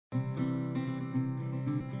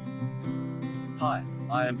Hi,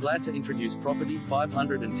 I am glad to introduce property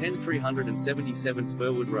 510 377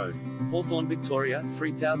 Burwood Road, Hawthorn, Victoria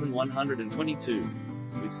 3122.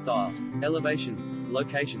 With style, elevation,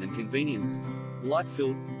 location and convenience.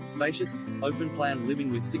 Light-filled, spacious, open-plan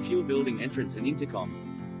living with secure building entrance and intercom.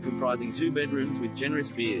 Comprising 2 bedrooms with generous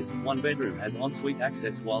beers, 1 bedroom has ensuite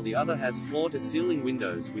access while the other has floor-to-ceiling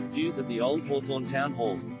windows with views of the old Hawthorn Town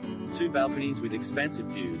Hall. 2 balconies with expansive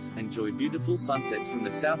views, enjoy beautiful sunsets from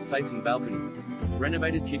the south-facing balcony.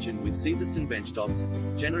 Renovated kitchen with Caesarston benchtops,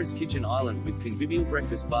 generous kitchen island with convivial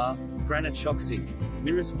breakfast bar, granite shock sink,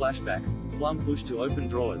 mirror splashback, plum push-to-open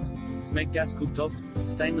drawers, Smeg gas cooktop,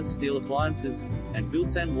 stainless steel appliances, and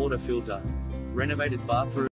built-in water filter. Renovated bathroom.